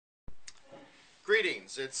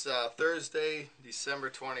Greetings. It's Thursday, December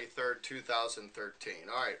 23rd, 2013.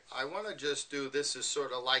 All right, I want to just do this as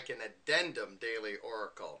sort of like an addendum daily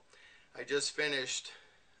oracle. I just finished,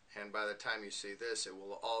 and by the time you see this, it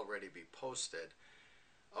will already be posted.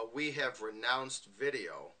 We have renounced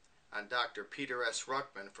video on Dr. Peter S.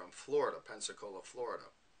 Ruckman from Florida, Pensacola, Florida.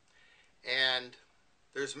 And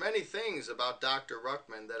there's many things about Dr.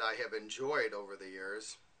 Ruckman that I have enjoyed over the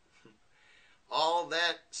years. All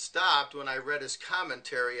that stopped when I read his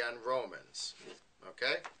commentary on Romans,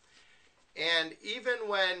 okay? And even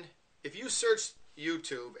when, if you search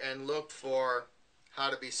YouTube and look for how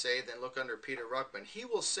to be saved and look under Peter Ruckman, he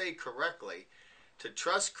will say correctly to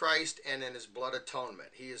trust Christ and in his blood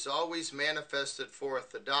atonement. He has always manifested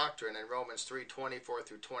forth the doctrine in Romans 3:24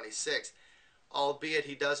 through 26, albeit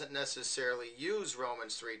he doesn't necessarily use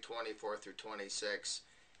Romans 3:24 through 26.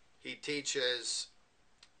 He teaches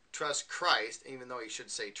trust Christ, even though he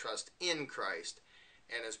should say trust in Christ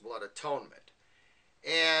and his blood atonement.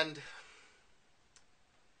 And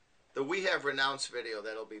the We Have Renounced video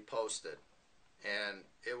that'll be posted, and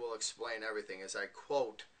it will explain everything as I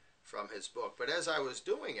quote from his book. But as I was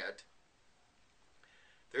doing it,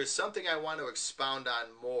 there's something I want to expound on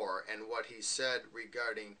more, and what he said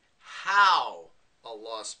regarding how a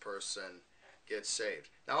lost person gets saved.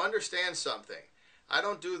 Now understand something. I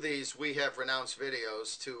don't do these We Have Renounced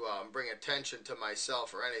videos to bring attention to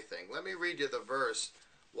myself or anything. Let me read you the verse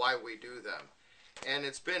why we do them. And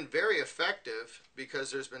it's been very effective because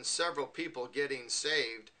there's been several people getting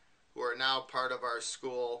saved who are now part of our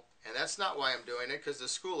school. And that's not why I'm doing it, because the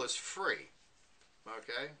school is free.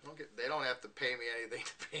 Okay? They don't have to pay me anything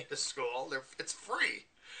to be in the school. It's free.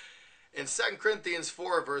 In 2 Corinthians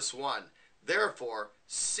 4, verse 1, therefore,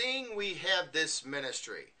 seeing we have this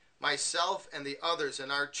ministry, myself and the others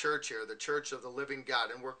in our church here, the Church of the Living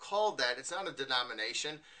God, and we're called that. It's not a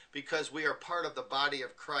denomination because we are part of the body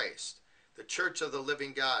of Christ, the Church of the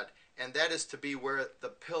Living God, and that is to be where the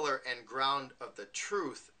pillar and ground of the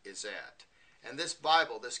truth is at. And this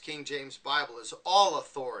Bible, this King James Bible, is all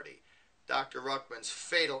authority. Dr. Ruckman's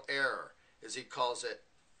fatal error, as he calls it,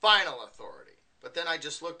 final authority. But then I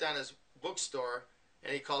just looked on his bookstore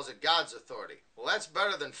and he calls it God's authority. Well, that's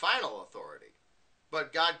better than final authority.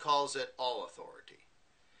 But God calls it all authority.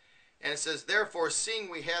 And it says, therefore, seeing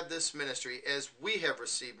we have this ministry, as we have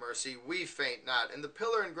received mercy, we faint not. And the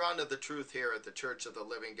pillar and ground of the truth here at the Church of the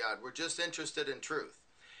Living God, we're just interested in truth.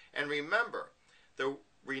 And remember, the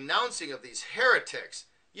renouncing of these heretics.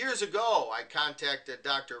 Years ago, I contacted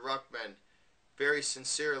Dr. Ruckman very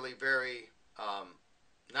sincerely, very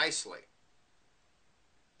nicely,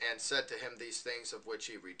 and said to him these things of which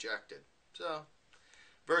he rejected. So,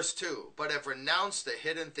 verse 2, but have renounced the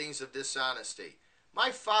hidden things of dishonesty.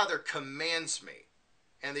 My Father commands me,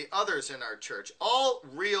 and the others in our church, all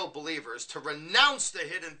real believers, to renounce the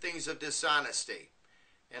hidden things of dishonesty.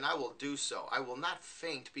 And I will do so. I will not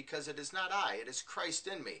faint, because it is not I, it is Christ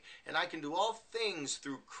in me. And I can do all things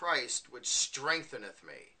through Christ, which strengtheneth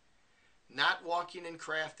me. Not walking in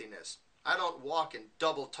craftiness. I don't walk in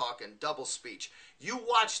double talk and double speech. You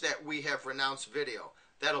watch that We Have Renounced video.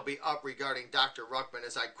 That'll be up regarding Dr. Ruckman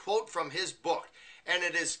as I quote from his book. And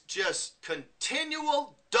it is just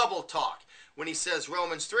continual double talk. When he says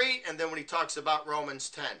Romans 3 and then when he talks about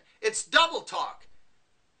Romans 10. It's double talk.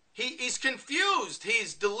 He's confused.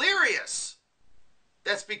 He's delirious.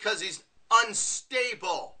 That's because he's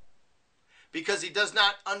unstable. Because he does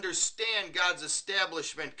not understand God's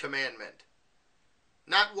establishment commandment.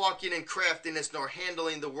 Not walking in craftiness nor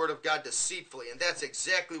handling the word of God deceitfully. And that's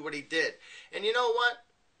exactly what he did. And you know what?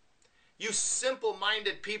 You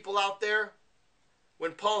simple-minded people out there,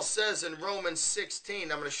 when Paul says in Romans 16,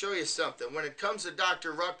 I'm going to show you something. When it comes to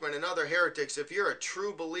Dr. Ruckman and other heretics, if you're a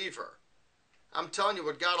true believer, I'm telling you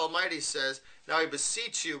what God Almighty says. Now I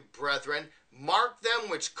beseech you, brethren, mark them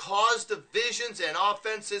which cause divisions and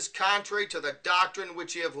offenses contrary to the doctrine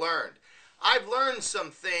which ye have learned. I've learned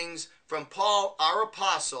some things from Paul, our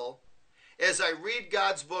apostle, as I read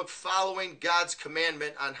God's book, following God's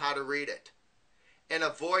commandment on how to read it. And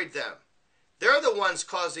avoid them. They're the ones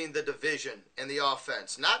causing the division and the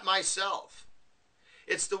offense, not myself.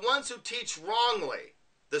 It's the ones who teach wrongly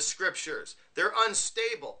the scriptures. They're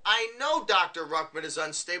unstable. I know Dr. Ruckman is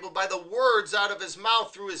unstable by the words out of his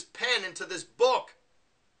mouth through his pen into this book.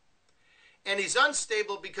 And he's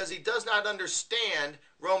unstable because he does not understand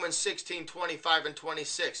Romans 16, 25 and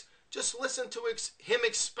 26. Just listen to him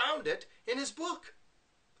expound it in his book.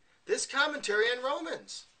 This commentary on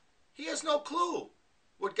Romans. He has no clue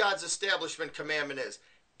what God's establishment commandment is.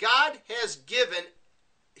 God has given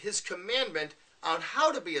his commandment on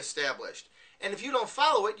how to be established. And if you don't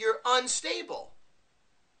follow it, you're unstable.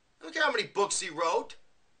 Okay? care how many books he wrote.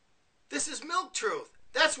 This is milk truth.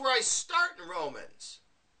 That's where I start in Romans.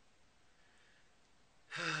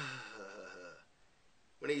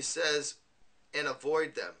 When he says, and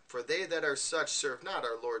avoid them, for they that are such serve not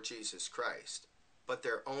our Lord Jesus Christ, but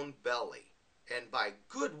their own belly, and by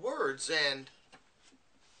good words and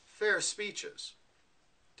fair speeches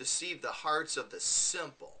deceive the hearts of the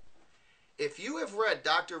simple. If you have read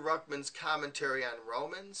Dr. Ruckman's commentary on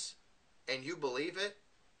Romans and you believe it,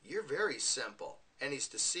 you're very simple, and he's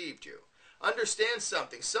deceived you. Understand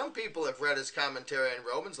something. Some people have read his commentary on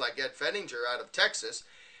Romans, like Ed Fenninger out of Texas,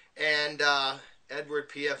 and Edward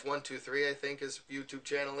PF123, I think his YouTube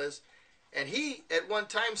channel is. And he, at one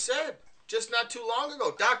time, said, just not too long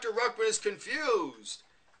ago, Dr. Ruckman is confused.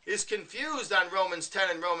 Is confused on Romans 10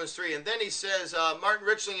 and Romans 3. And then he says, Martin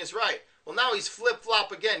Richling is right. Well, now he's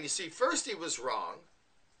flip-flop again. You see, first he was wrong,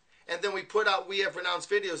 and then we put out We Have Renounced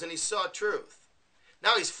videos, and he saw truth.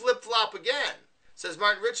 Now he's flip-flop again. Says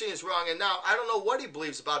Martin Richling is wrong, and now I don't know what he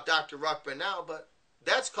believes about Dr. Ruckman now, but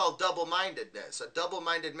that's called double-mindedness. A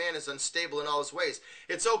double-minded man is unstable in all his ways.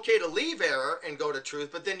 It's okay to leave error and go to truth,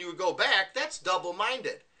 but then you go back. That's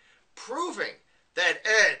double-minded. Proving that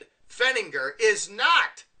Ed Fenninger is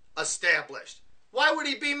not established. Why would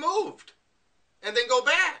he be moved and then go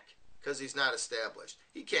back? Because he's not established.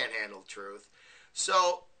 He can't handle truth.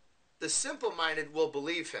 So the simple-minded will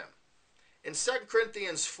believe him. In 2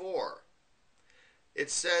 Corinthians 4, it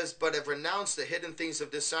says, but have renounced the hidden things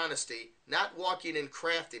of dishonesty, not walking in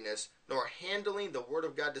craftiness, nor handling the word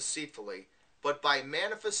of God deceitfully, but by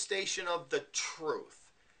manifestation of the truth,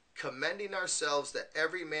 commending ourselves to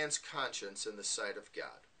every man's conscience in the sight of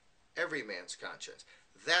God. Every man's conscience.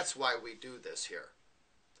 That's why we do this here.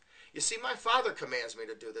 You see, my Father commands me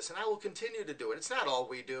to do this, and I will continue to do it. It's not all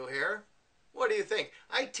we do here. What do you think?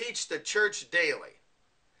 I teach the church daily.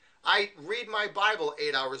 I read my Bible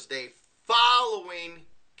 8 hours a day, following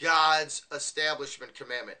God's establishment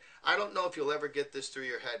commandment. I don't know if you'll ever get this through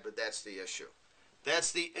your head, but that's the issue.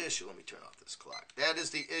 That's the issue. Let me turn off this clock. That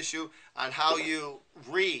is the issue on how you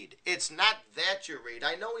read. It's not that you read.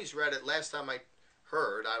 I know he's read it. Last time I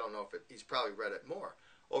heard, I don't know if he's probably read it more,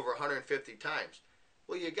 over 150 times.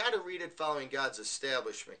 Well, you got to read it following God's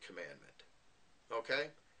establishment commandment. Okay?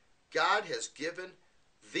 God has given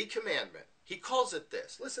the commandment. He calls it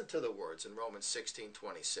this. Listen to the words in Romans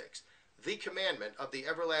 16:26. The commandment of the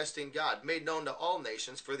everlasting God made known to all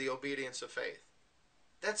nations for the obedience of faith.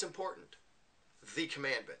 That's important. The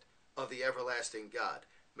commandment of the everlasting God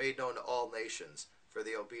made known to all nations for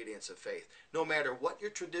the obedience of faith. No matter what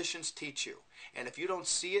your traditions teach you, and if you don't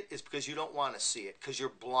see it, it's because you don't want to see it, because you're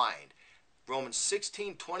blind. Romans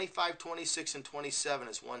 16:25, 26, and 27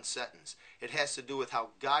 is one sentence. It has to do with how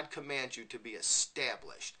God commands you to be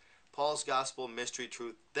established. Paul's gospel, mystery,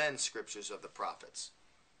 truth, then scriptures of the prophets.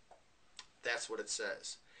 That's what it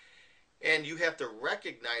says. And you have to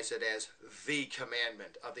recognize it as the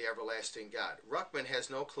commandment of the everlasting God. Ruckman has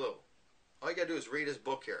no clue. All you got to do is read his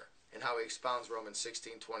book here and how he expounds Romans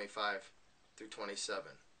 16:25 through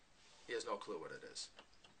 27. He has no clue what it is.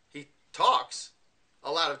 He talks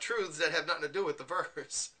a lot of truths that have nothing to do with the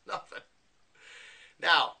verse. Nothing.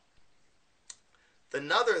 Now, the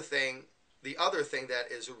other thing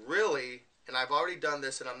that is really, and I've already done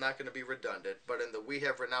this and I'm not going to be redundant, but in the We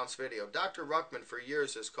Have Renounced video, Dr. Ruckman for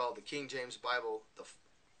years has called the King James Bible the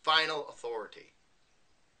final authority.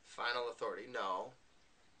 Final authority. No.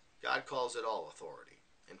 God calls it all authority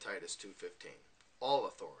in Titus 2:15. All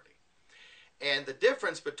authority. And the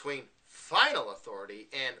difference between final authority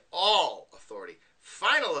and all authority.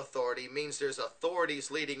 Final authority means there's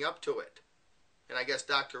authorities leading up to it. And I guess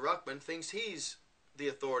Dr. Ruckman thinks he's the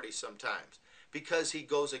authority sometimes because he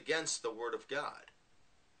goes against the Word of God.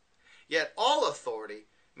 Yet all authority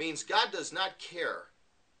means God does not care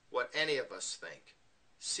what any of us think.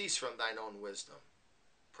 Cease from thine own wisdom,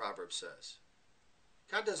 Proverbs says.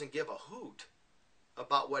 God doesn't give a hoot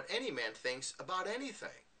about what any man thinks about anything.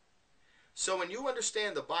 So when you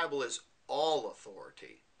understand the Bible is all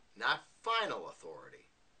authority, not final authority,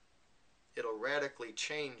 it'll radically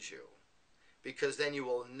change you, because then you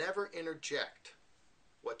will never interject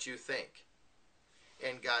what you think.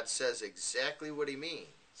 And God says exactly what he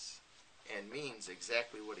means and means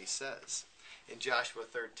exactly what he says. In Joshua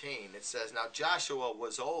 13 it says, now Joshua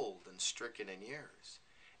was old and stricken in years,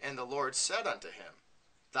 and the Lord said unto him,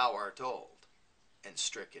 thou art old and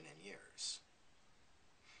stricken in years.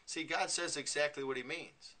 See, God says exactly what he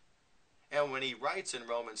means. And when he writes in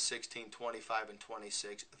Romans 16:25 and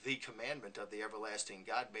 26, the commandment of the everlasting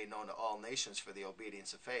God made known to all nations for the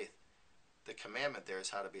obedience of faith, the commandment there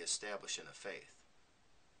is how to be established in a faith.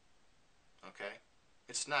 Okay?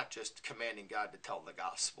 It's not just commanding God to tell the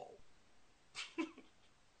gospel.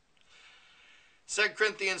 2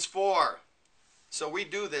 Corinthians 4. So we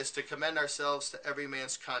do this to commend ourselves to every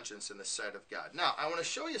man's conscience in the sight of God. Now, I want to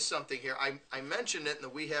show you something here. I mentioned it in the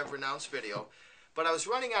We Have Renounced video, but I was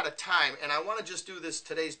running out of time, and I want to just do this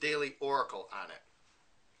today's daily oracle on it.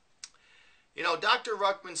 You know, Dr.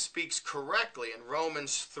 Ruckman speaks correctly in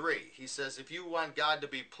Romans 3. He says, if you want God to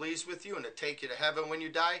be pleased with you and to take you to heaven when you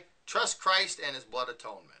die, trust Christ and his blood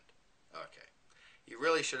atonement. Okay. You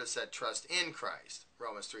really should have said trust in Christ.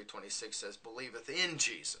 Romans 3:26 says, believeth in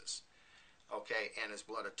Jesus. Okay, and his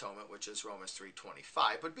blood atonement, which is Romans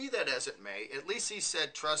 3:25. But be that as it may, at least he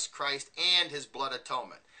said trust Christ and his blood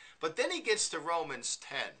atonement. But then he gets to Romans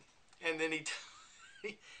 10, and then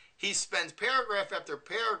he spends paragraph after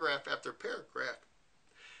paragraph after paragraph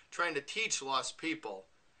trying to teach lost people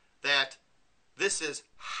that this is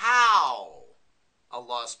how a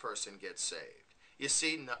lost person gets saved. You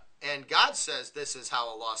see, and God says this is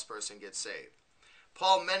how a lost person gets saved.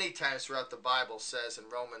 Paul many times throughout the Bible says in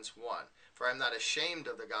Romans 1, for I am not ashamed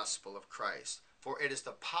of the gospel of Christ, for it is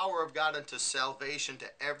the power of God unto salvation to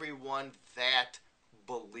everyone that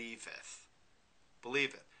believeth.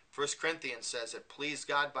 Believeth. 1 Corinthians says it pleased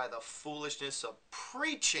God by the foolishness of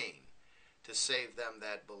preaching to save them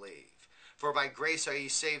that believe. For by grace are ye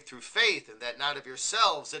saved through faith, and that not of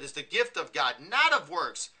yourselves. It is the gift of God, not of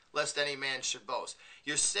works, lest any man should boast.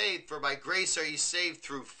 You're saved, for by grace are ye saved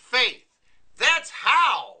through faith. That's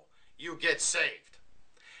how you get saved.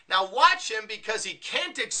 Now watch him, because he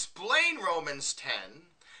can't explain Romans 10,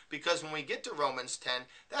 because when we get to Romans 10,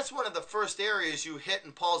 that's one of the first areas you hit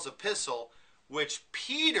in Paul's epistle, which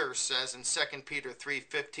Peter says in 2 Peter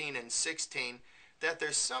 3:15 and 16, that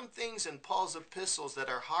there's some things in Paul's epistles that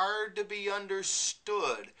are hard to be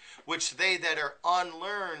understood, which they that are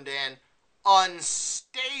unlearned and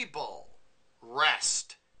unstable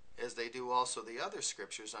wrest, as they do also the other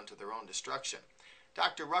scriptures unto their own destruction.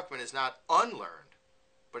 Dr. Ruckman is not unlearned,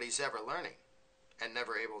 but he's ever learning and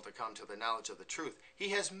never able to come to the knowledge of the truth. He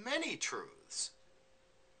has many truths,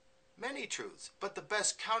 but the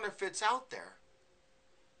best counterfeits out there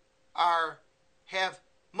have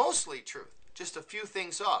mostly truth, just a few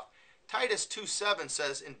things off. Titus 2:7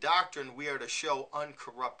 says, in doctrine we are to show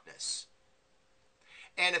uncorruptness.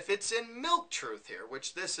 And if it's in milk truth here,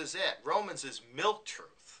 which this is it, Romans is milk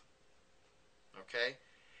truth. Okay?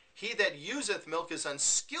 He that useth milk is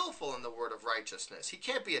unskillful in the word of righteousness. He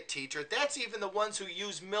can't be a teacher. That's even the ones who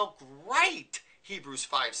use milk right, Hebrews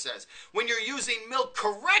 5 says. When you're using milk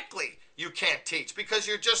correctly, you can't teach because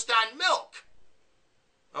you're just on milk.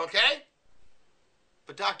 Okay?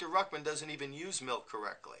 But Dr. Ruckman doesn't even use milk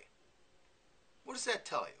correctly. What does that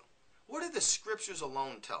tell you? What do the scriptures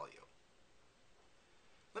alone tell you?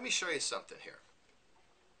 Let me show you something here.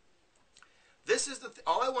 This is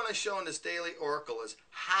all I want to show in this daily oracle is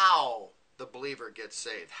how the believer gets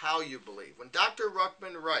saved, how you believe. When Dr.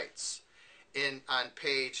 Ruckman writes on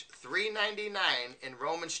page 399 in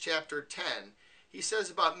Romans chapter 10, he says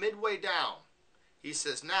about midway down, he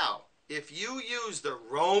says, now, if you use the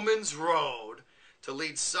Romans road to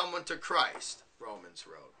lead someone to Christ, Romans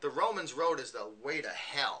road. The Romans road is the way to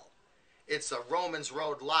hell. It's a Romans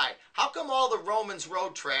road lie. How come all the Romans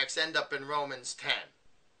road tracks end up in Romans 10?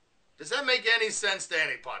 Does that make any sense to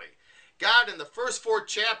anybody? God, in the first 4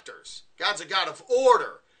 chapters, God's a God of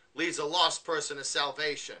order, leads a lost person to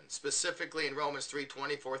salvation, specifically in Romans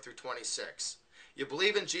 3:24 through 26. You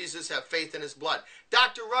believe in Jesus, have faith in his blood.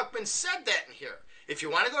 Dr. Ruckman said that in here. If you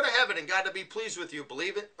want to go to heaven and God to be pleased with you,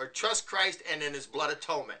 believe it or trust Christ and in his blood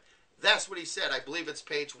atonement. That's what he said. I believe it's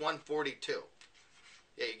page 142.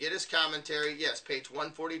 Yeah, you get his commentary. Yes, page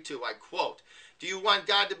 142. I quote, do you want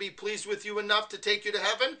God to be pleased with you enough to take you to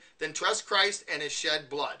heaven? Then trust Christ and his shed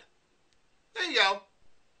blood. There you go.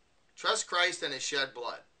 Trust Christ and his shed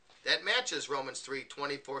blood. That matches Romans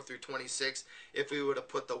 3:24 through 26 if we would have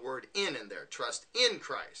put the word in there. Trust in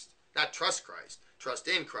Christ. Not trust Christ. Trust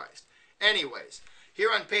in Christ. Anyways,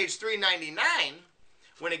 here on page 399,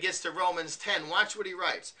 when it gets to Romans 10, watch what he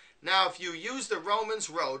writes. Now, if you use the Romans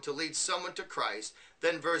road to lead someone to Christ,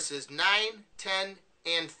 then verses 9, 10,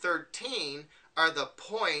 and 13 are the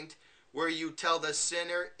point where you tell the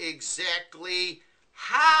sinner exactly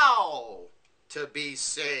how to be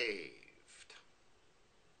saved.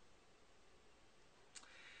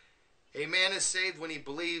 A man is saved when he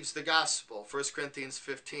believes the gospel. 1 Corinthians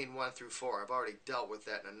 15, 1 through 4. I've already dealt with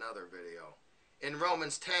that in another video. In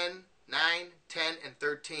Romans 10, 9, 10, and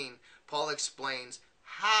 13, Paul explains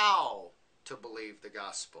how to believe the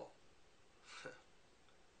gospel.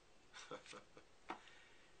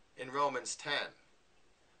 In Romans 10,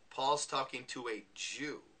 Paul's talking to a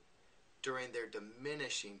Jew during their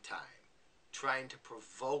diminishing time. trying to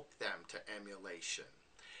provoke them to emulation,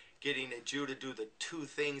 getting a Jew to do the two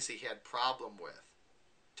things he had problem with,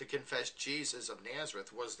 to confess Jesus of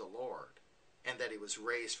Nazareth was the Lord, and that he was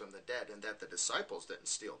raised from the dead, and that the disciples didn't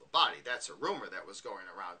steal the body. That's a rumor that was going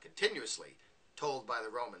around continuously, told by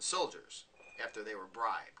the Roman soldiers after they were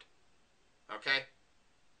bribed. Okay?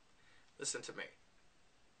 Listen to me.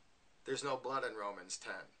 There's no blood in Romans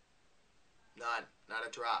 10. None. Not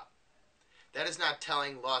a drop. That is not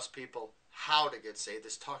telling lost people how to get saved.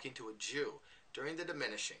 It's talking to a Jew during the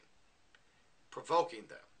diminishing, provoking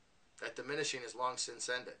them. That diminishing is long since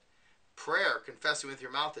ended. Prayer, confessing with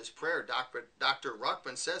your mouth is prayer. Dr.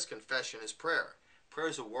 Ruckman says confession is prayer. Prayer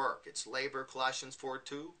is a work. It's labor, Colossians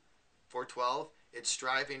 4:2, 4:12. It's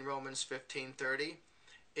striving, Romans 15:30.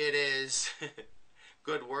 It is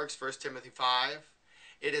good works, 1 Timothy 5.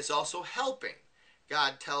 It is also helping.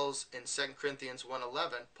 God tells in 2 Corinthians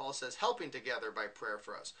 1:11, Paul says, helping together by prayer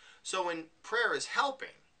for us. So when prayer is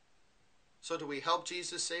helping, so do we help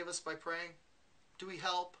Jesus save us by praying? Do we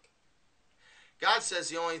help? God says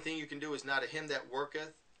the only thing you can do is not a him that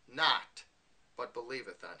worketh not, but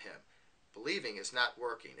believeth on him. Believing is not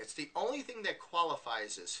working. It's the only thing that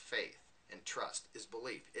qualifies as faith and trust is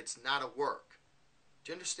belief. It's not a work.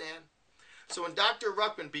 Do you understand? So when Dr.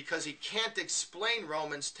 Ruckman, because he can't explain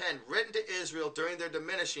Romans 10, written to Israel during their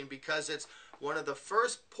diminishing, because it's one of the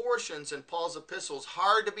first portions in Paul's epistles,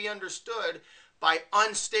 hard to be understood by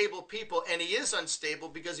unstable people, and he is unstable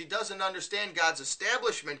because he doesn't understand God's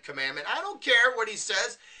establishment commandment. I don't care what he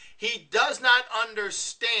says. He does not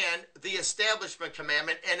understand the establishment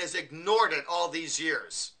commandment and has ignored it all these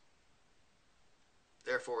years.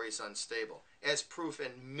 Therefore, he's unstable, as proof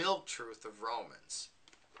in milk truth of Romans.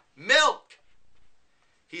 Milk!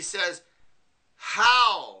 He says,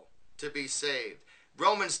 how to be saved.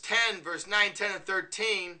 Romans 10, verse 9, 10, and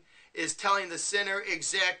 13 is telling the sinner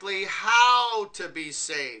exactly how to be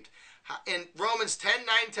saved. In Romans 10,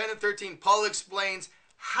 9, 10, and 13, Paul explains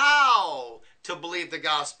how to believe the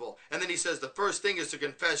gospel. And then he says the first thing is to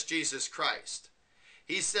confess Jesus Christ.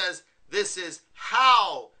 He says this is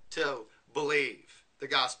how to believe the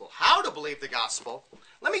gospel. How to believe the gospel.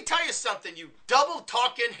 Let me tell you something, you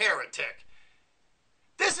double-talking heretic.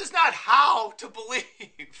 This is not how to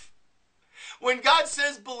believe. When God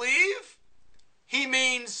says believe, he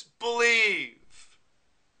means believe.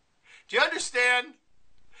 Do you understand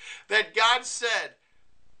that God said,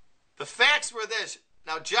 the facts were this.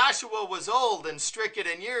 Now Joshua was old and stricken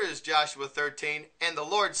in years, Joshua 13, and the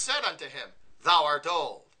Lord said unto him, thou art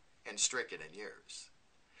old and stricken in years.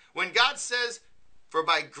 When God says, for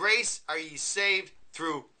by grace are ye saved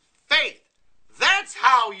through faith, that's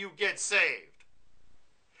how you get saved.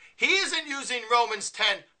 He isn't using Romans 10,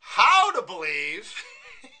 how to believe.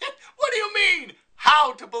 What do you mean,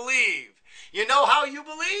 how to believe? You know how you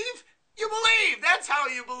believe? You believe. That's how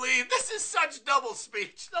you believe. This is such double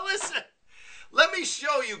speech. Now listen, let me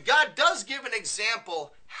show you. God does give an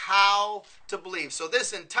example how to believe. So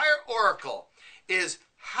this entire oracle is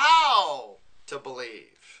how to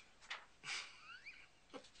believe.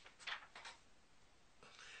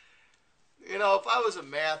 You know, if I was a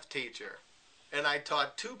math teacher and I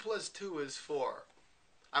taught 2 + 2 is 4,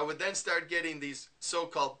 I would then start getting these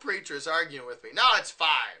so-called preachers arguing with me. No, it's 5.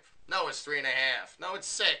 No, it's 3.5. No, it's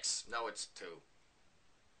 6. No, it's 2.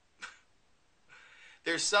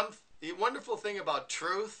 There's the wonderful thing about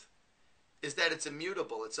truth is that it's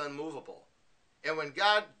immutable. It's unmovable. And when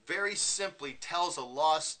God very simply tells a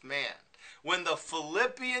lost man, when the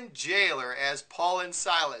Philippian jailer asked Paul and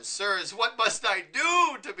Silas, sirs, what must I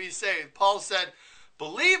do to be saved? Paul said,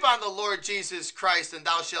 believe on the Lord Jesus Christ and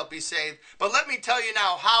thou shalt be saved. But let me tell you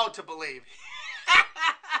now how to believe.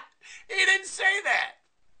 He didn't say that.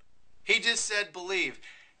 He just said believe.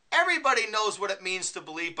 Everybody knows what it means to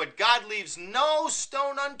believe, but God leaves no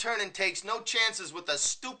stone unturned and takes no chances with the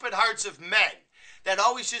stupid hearts of men that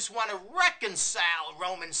always just want to reconcile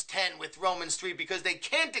Romans 10 with Romans 3 because they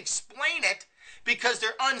can't explain it, because they're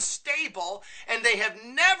unstable and they have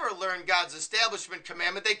never learned God's establishment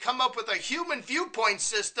commandment. They come up with a human viewpoint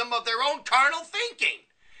system of their own carnal thinking.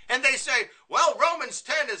 And they say, well, Romans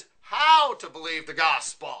 10 is how to believe the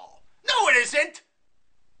gospel. No, it isn't.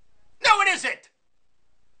 No, it isn't.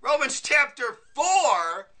 Romans chapter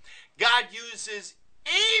 4, God uses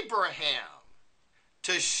Abraham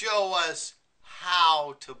to show us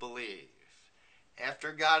how to believe.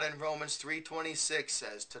 After God in Romans 3:26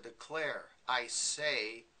 says to declare, I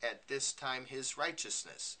say at this time his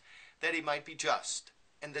righteousness, that he might be just,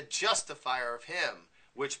 and the justifier of him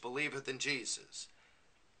which believeth in Jesus.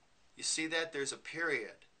 You see that? There's a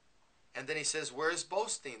period. And then he says, where is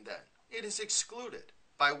boasting then? It is excluded.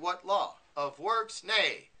 By what law? Of works?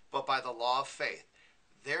 Nay, but by the law of faith.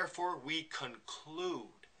 Therefore we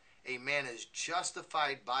conclude a man is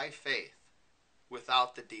justified by faith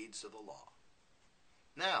without the deeds of the law.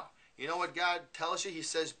 Now, you know what God tells you? He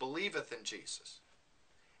says, believeth in Jesus.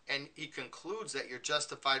 And he concludes that you're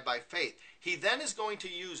justified by faith. He then is going to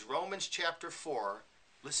use Romans chapter 4.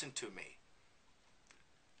 Listen to me.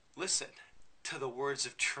 Listen to the words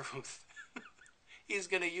of truth. He's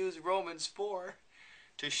going to use Romans 4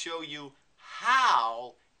 to show you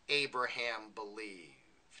how Abraham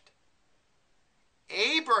believed.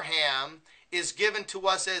 Abraham is given to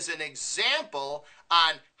us as an example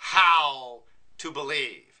on how to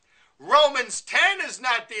believe. Romans 10 is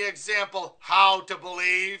not the example how to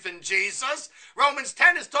believe in Jesus. Romans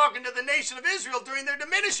 10 is talking to the nation of Israel during their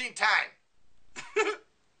diminishing time.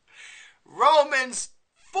 Romans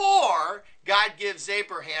 4, God gives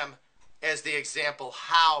Abraham as the example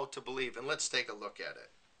how to believe. And let's take a look at it.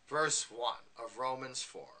 Verse 1 of Romans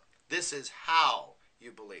 4. This is how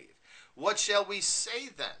you believe. What shall we say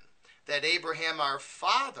then? That Abraham our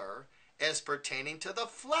father, as pertaining to the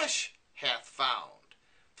flesh, hath found.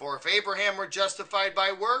 For if Abraham were justified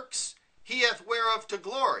by works, he hath whereof to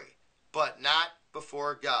glory, but not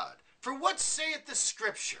before God. For what saith the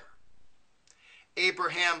Scripture?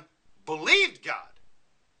 Abraham believed God,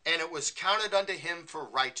 and it was counted unto him for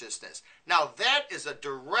righteousness. Now that is a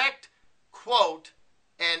direct quote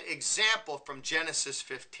and example from Genesis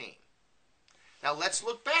 15. Now let's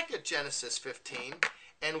look back at Genesis 15,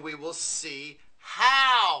 and we will see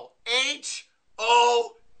how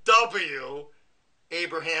H-O-W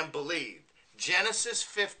Abraham believed. Genesis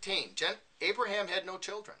 15. Abraham had no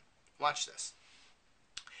children. Watch this.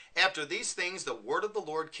 After these things, the word of the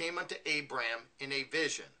Lord came unto Abram in a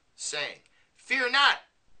vision, saying, Fear not,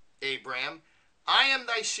 Abram, I am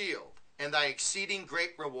thy shield, and thy exceeding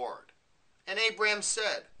great reward. And Abram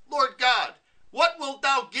said, Lord God, what wilt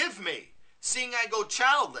thou give me, seeing I go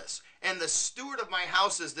childless, and the steward of my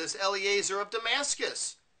house is this Eliezer of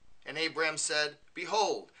Damascus? And Abram said,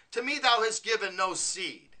 Behold, to me thou hast given no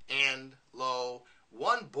seed, and, lo,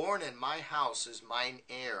 one born in my house is mine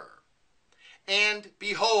heir. And,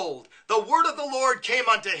 behold, the word of the Lord came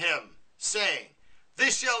unto him, saying,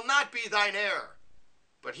 This shall not be thine heir,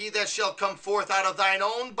 but he that shall come forth out of thine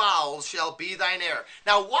own bowels shall be thine heir.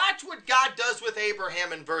 Now watch what God does with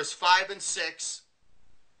Abraham in verse 5 and 6,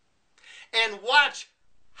 and watch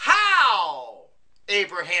how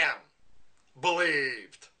Abraham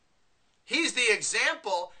believed. He's the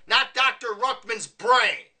example, not Dr. Ruckman's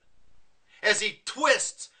brain, as he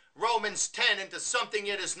twists Romans 10 into something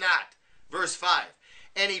it is not. Verse 5,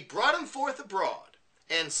 and he brought him forth abroad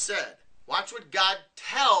and said, watch what God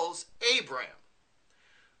tells Abraham,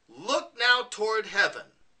 look now toward heaven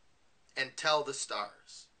and tell the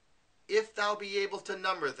stars, if thou be able to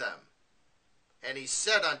number them. And he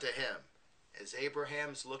said unto him, as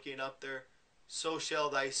Abraham's looking up there, so shall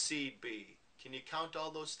thy seed be. Can you count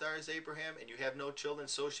all those stars, Abraham? And you have no children,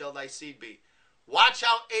 so shall thy seed be. Watch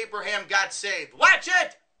how Abraham got saved. Watch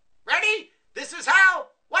it! Ready? This is how.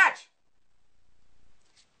 Watch.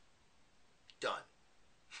 Done.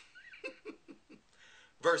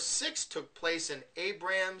 Verse 6 took place in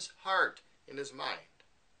Abraham's heart, in his mind.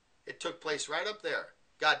 It took place right up there.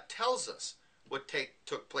 God tells us what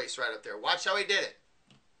took place right up there. Watch how he did it.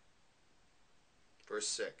 Verse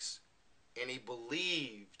 6. And he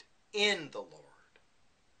believed in the Lord.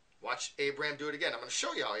 Watch Abraham do it again. I'm going to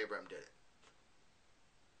show you how Abraham did it.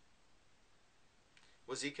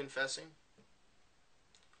 Was he confessing?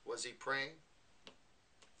 Was he praying?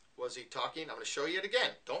 Was he talking? I'm going to show you it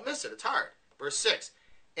again. Don't miss it. It's hard. Verse 6.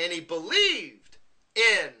 And he believed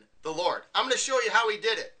in the Lord. I'm going to show you how he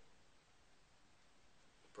did it.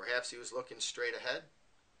 Perhaps he was looking straight ahead.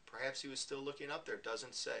 Perhaps he was still looking up there. It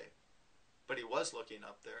doesn't say. But he was looking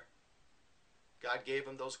up there. God gave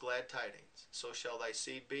him those glad tidings. So shall thy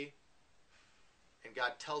seed be. And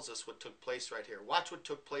God tells us what took place right here. Watch what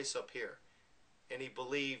took place up here. And he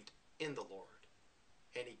believed in the Lord.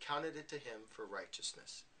 And he counted it to him for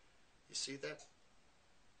righteousness. You see that?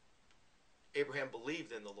 Abraham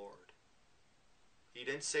believed in the Lord. He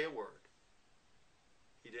didn't say a word.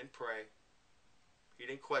 He didn't pray. He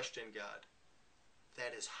didn't question God.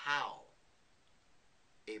 That is how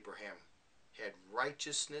Abraham had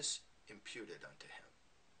righteousness imputed unto him.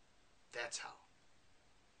 That's how.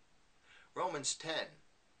 Romans 10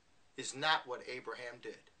 is not what Abraham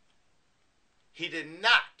did. He did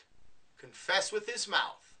not confess with his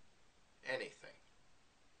mouth anything.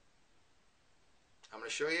 I'm going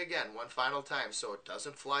to show you again one final time so it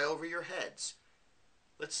doesn't fly over your heads.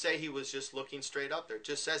 Let's say he was just looking straight up there. It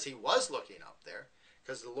just says he was looking up there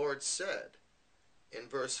because the Lord said, in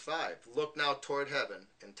verse 5, look now toward heaven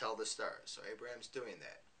and tell the stars. So Abraham's doing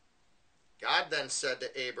that. God then said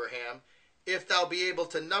to Abraham, if thou be able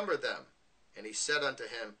to number them. And he said unto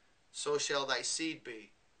him, so shall thy seed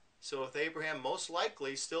be. So with Abraham most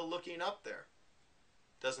likely still looking up there.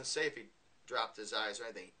 Doesn't say if he dropped his eyes or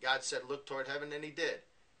anything. God said look toward heaven, and he did.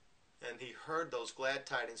 And he heard those glad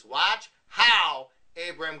tidings. Watch how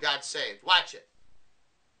Abraham got saved. Watch it.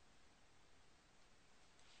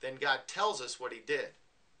 Then God tells us what he did.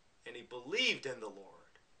 And he believed in the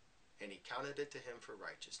Lord. And he counted it to him for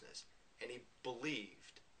righteousness. And he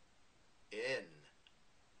believed in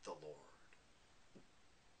the Lord.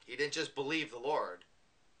 He didn't just believe the Lord.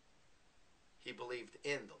 He believed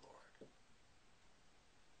in the Lord.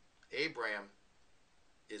 Abraham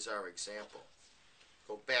is our example.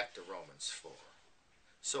 Go back to Romans 4.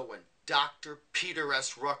 So when Dr. Peter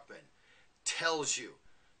S. Ruckman tells you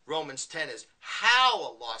Romans 10 is how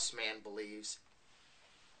a lost man believes,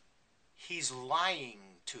 he's lying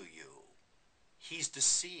to you. He's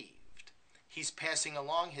deceived. He's passing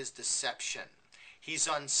along his deception. He's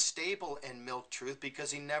unstable in milk truth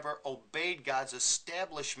because he never obeyed God's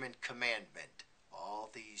establishment commandment all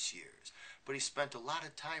these years. But he spent a lot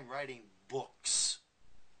of time writing books.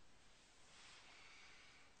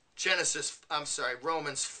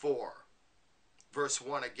 Romans 4, verse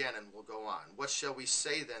 1 again, and we'll go on. What shall we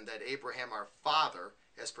say then that Abraham our father,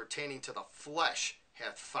 as pertaining to the flesh,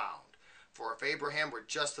 hath found? For if Abraham were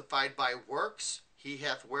justified by works, he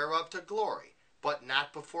hath whereof to glory, but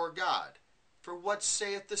not before God. For what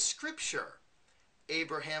saith the Scripture?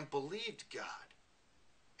 Abraham believed God,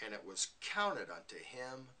 and it was counted unto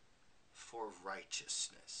him for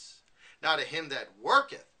righteousness. Now to him that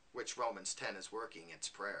worketh, which Romans 10 is working, its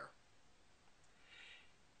prayer,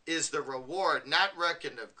 is the reward not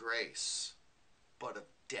reckoned of grace, but of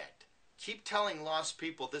debt. Keep telling lost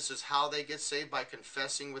people this is how they get saved, by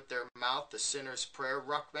confessing with their mouth the sinner's prayer,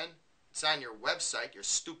 Ruckman. It's on your website, your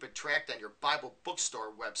stupid tract on your Bible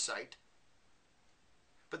bookstore website.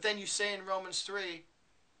 But then you say in Romans 3,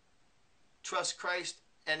 trust Christ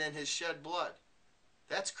and in his shed blood.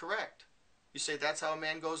 That's correct. You say that's how a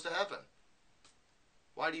man goes to heaven.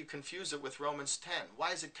 Why do you confuse it with Romans 10?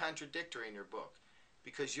 Why is it contradictory in your book?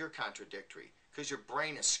 Because you're contradictory. Because your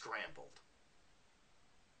brain is scrambled.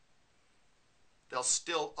 They'll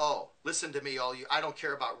still owe. Listen to me, all you. I don't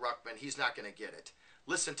care about Ruckman. He's not going to get it.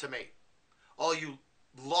 Listen to me. All you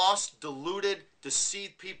lost, deluded,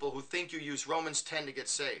 deceived people who think you use Romans 10 to get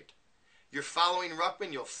saved. You're following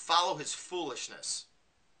Ruckman, you'll follow his foolishness.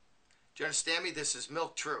 Do you understand me? This is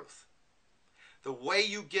milk truth. The way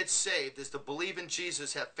you get saved is to believe in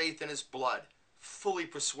Jesus, have faith in his blood, fully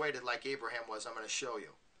persuaded like Abraham was. I'm going to show you.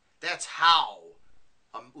 That's how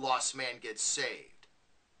a lost man gets saved.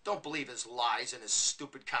 Don't believe his lies and his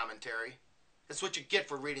stupid commentary. That's what you get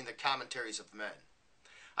for reading the commentaries of men.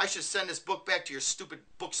 I should send this book back to your stupid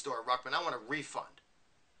bookstore, Ruckman. I want a refund.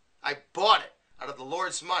 I bought it out of the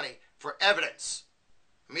Lord's money for evidence.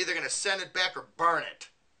 I'm either going to send it back or burn it.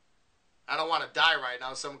 I don't want to die right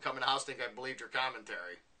now. Someone come in the house think I believed your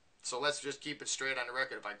commentary. So let's just keep it straight on the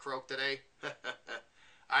record. If I croak today,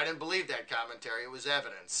 I didn't believe that commentary. It was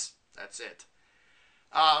evidence. That's it.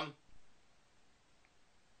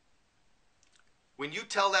 When you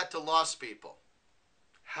tell that to lost people,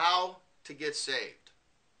 how to get saved,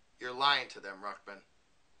 you're lying to them, Ruckman.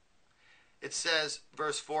 It says,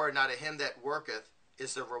 verse 4, now to him that worketh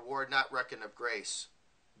is the reward not reckoned of grace,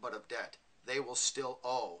 but of debt. They will still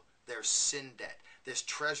owe their sin debt. This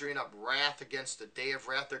treasuring up wrath against the day of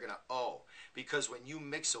wrath they're going to owe. Because when you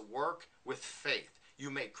mix a work with faith,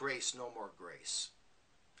 you make grace no more grace.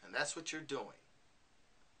 And that's what you're doing.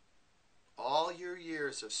 All your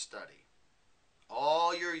years of study,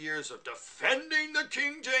 all your years of defending the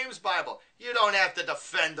King James Bible. You don't have to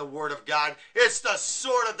defend the Word of God. It's the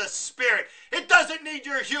sword of the Spirit. It doesn't need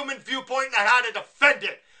your human viewpoint on how to defend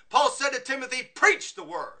it. Paul said to Timothy, preach the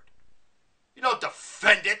Word. You don't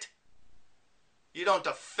defend it. You don't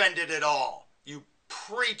defend it at all. You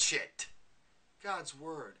preach it. God's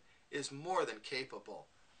Word is more than capable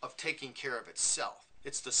of taking care of itself.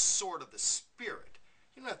 It's the sword of the Spirit.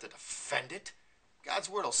 You don't have to defend it.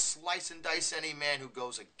 God's word will slice and dice any man who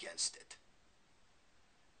goes against it.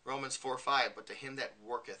 Romans 4:5, but to him that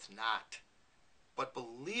worketh not, but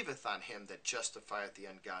believeth on him that justifieth the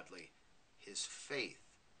ungodly, his faith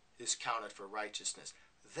is counted for righteousness.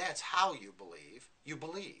 That's how you believe. You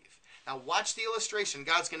believe. Now watch the illustration.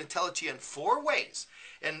 God's going to tell it to you in 4 ways.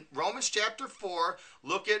 In Romans chapter 4,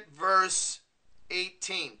 look at verse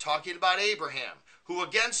 18, talking about Abraham, who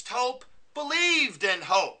against hope believed in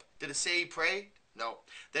hope. Did it say he prayed? No.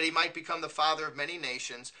 That he might become the father of many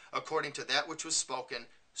nations, according to that which was spoken,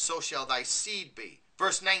 so shall thy seed be.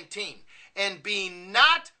 Verse 19, and being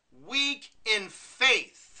not weak in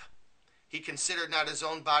faith, he considered not his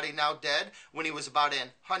own body now dead, when he was about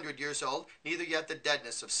 100 years old, neither yet the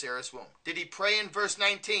deadness of Sarah's womb. Did he pray in verse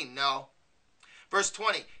 19? No. Verse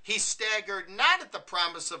 20, he staggered not at the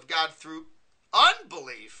promise of God through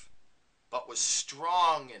unbelief, but was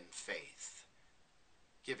strong in faith,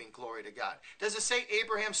 giving glory to God. Does it say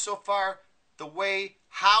Abraham so far, the way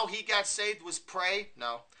how he got saved was pray?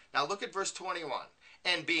 No. Now look at verse 21.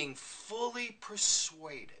 And being fully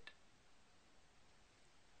persuaded.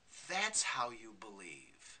 That's how you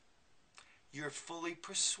believe. You're fully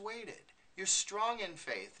persuaded. You're strong in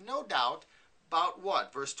faith. No doubt about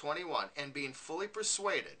what? Verse 21. And being fully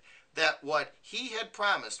persuaded that what he had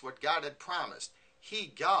promised, what God had promised,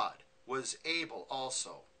 he, God, was able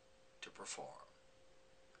also to perform.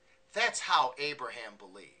 That's how Abraham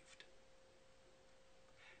believed.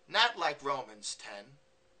 Not like Romans 10.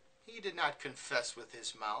 He did not confess with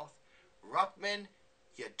his mouth. Ruckman,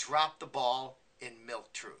 you dropped the ball in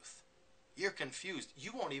milk truth. You're confused.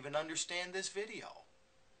 You won't even understand this video.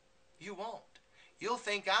 You won't. You'll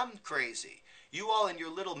think I'm crazy. You all in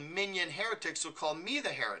your little minion heretics will call me the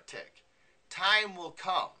heretic. Time will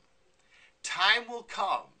come. Time will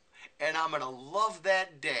come, and I'm going to love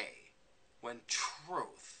that day when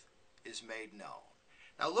truth is made known.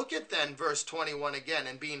 Now look at then verse 21 again,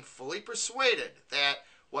 and being fully persuaded that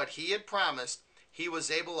what he had promised, he was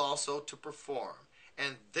able also to perform.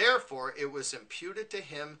 And therefore it was imputed to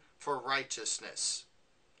him for righteousness.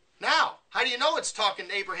 Now, how do you know it's talking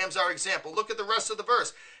to Abraham's our example? Look at the rest of the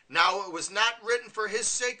verse. Now it was not written for his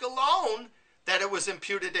sake alone that it was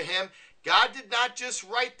imputed to him. God did not just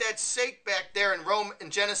write that sake back there in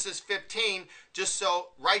Genesis 15 just so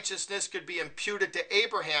righteousness could be imputed to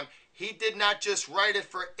Abraham. He did not just write it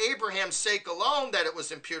for Abraham's sake alone that it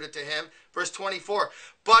was imputed to him. Verse 24,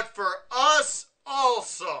 but for us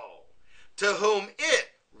also, to whom it,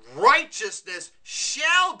 righteousness,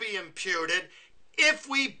 shall be imputed if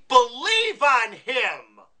we believe on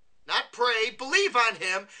him. Not pray, believe on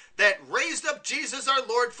him that raised up Jesus our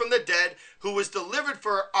Lord from the dead, who was delivered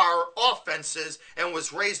for our offenses and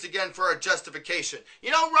was raised again for our justification.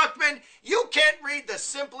 You know, Ruckman, you can't read the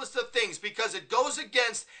simplest of things because it goes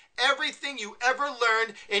against everything you ever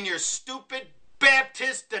learned in your stupid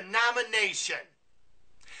Baptist denomination.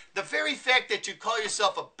 The very fact that you call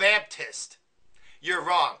yourself a Baptist, you're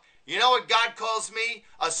wrong. You know what God calls me?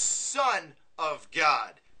 A son of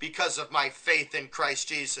God because of my faith in Christ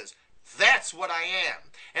Jesus. That's what I am.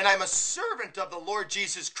 And I'm a servant of the Lord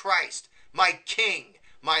Jesus Christ, my King,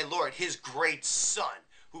 my Lord, his great Son,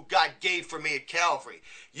 who God gave for me at Calvary.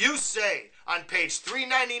 You say on page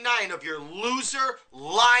 399 of your loser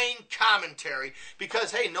lying commentary,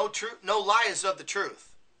 because, hey, no lie is of the truth.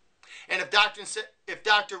 And if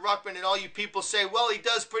Dr. Ruckman and all you people say, well, he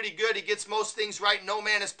does pretty good, he gets most things right, no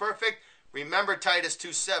man is perfect, remember Titus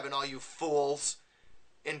 2:7, all you fools.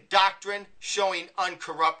 In doctrine, showing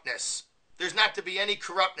uncorruptness. There's not to be any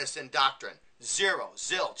corruptness in doctrine. Zero,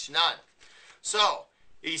 zilch, none. So,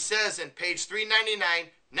 he says in page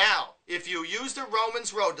 399, now, if you use the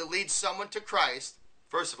Romans road to lead someone to Christ,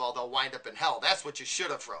 first of all, they'll wind up in hell. That's what you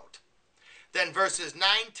should have wrote. Then verses 9,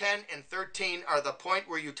 10, and 13 are the point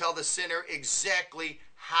where you tell the sinner exactly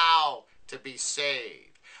how to be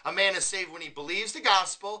saved. A man is saved when he believes the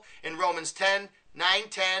gospel. In Romans 10, 9,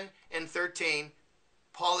 10, and 13,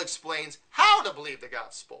 Paul explains how to believe the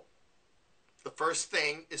gospel. The first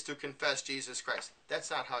thing is to confess Jesus Christ.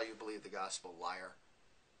 That's not how you believe the gospel, liar.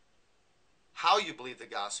 How you believe the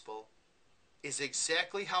gospel is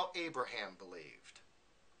exactly how Abraham believed,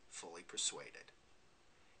 fully persuaded.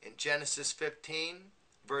 In Genesis 15,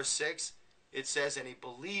 verse 6, it says, and he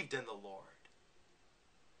believed in the Lord.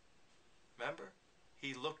 Remember?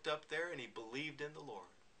 He looked up there and he believed in the Lord.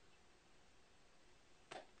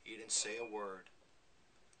 He didn't say a word.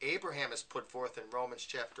 Abraham is put forth in Romans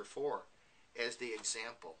chapter 4 as the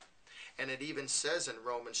example. And it even says in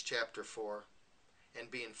Romans chapter 4, and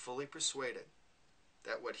being fully persuaded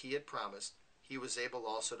that what he had promised, he was able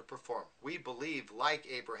also to perform. We believe like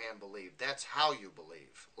Abraham believed. That's how you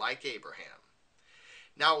believe, like Abraham.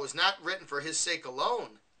 Now it was not written for his sake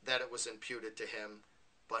alone that it was imputed to him,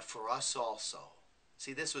 but for us also.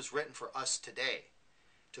 See, this was written for us today,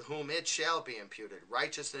 to whom it shall be imputed.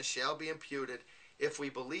 Righteousness shall be imputed if we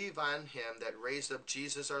believe on him that raised up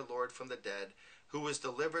Jesus our Lord from the dead, who was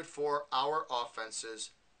delivered for our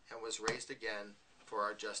offenses and was raised again for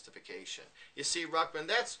our justification. You see, Ruckman,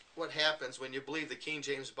 that's what happens when you believe the King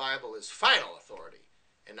James Bible is final authority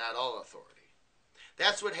and not all authority.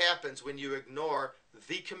 That's what happens when you ignore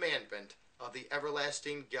the commandment of the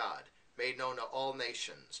everlasting God, made known to all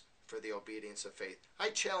nations for the obedience of faith. I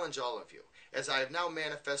challenge all of you, as I have now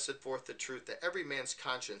manifested forth the truth to every man's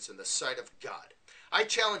conscience in the sight of God. I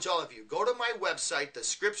challenge all of you, go to my website,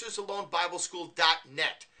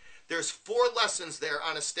 thescripturesalonebibleschool.net. There's 4 lessons there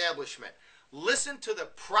on establishment. Listen to the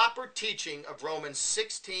proper teaching of Romans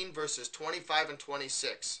 16, verses 25 and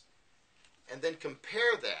 26. And then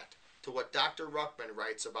compare that to what Dr. Ruckman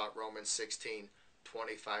writes about Romans 16,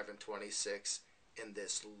 25 and 26 in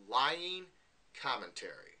this lying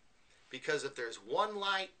commentary. Because if there's one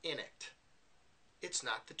lie in it, it's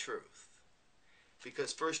not the truth.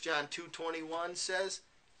 Because 1 John 2:21 says,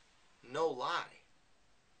 no lie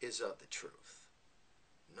is of the truth.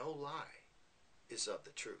 No lie is of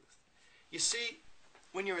the truth. You see,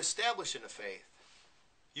 when you're established in a faith,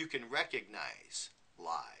 you can recognize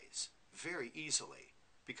lies very easily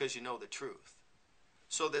because you know the truth.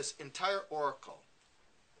 So this entire oracle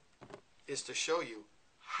is to show you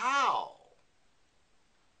how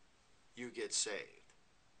you get saved.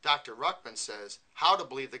 Dr. Ruckman says, how to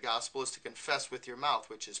believe the gospel is to confess with your mouth,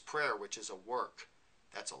 which is prayer, which is a work.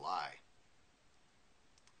 That's a lie.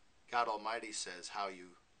 God Almighty says how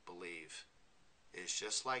you believe is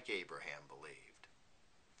just like Abraham believed,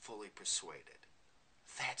 fully persuaded.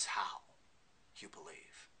 That's how you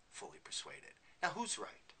believe, fully persuaded. Now who's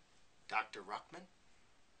right? Dr. Ruckman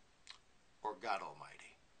or God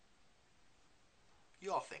Almighty?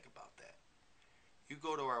 You all think about that. You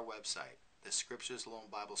go to our website,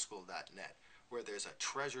 thescripturesalonebibleschool.net, where there's a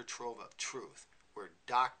treasure trove of truth, where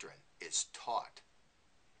doctrine is taught,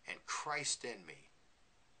 and Christ in me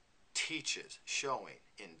teaches, showing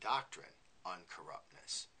in doctrine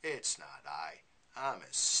uncorruptness. It's not I. I'm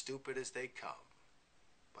as stupid as they come.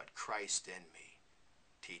 But Christ in me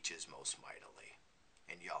teaches most mightily.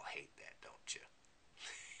 And y'all hate that, don't you?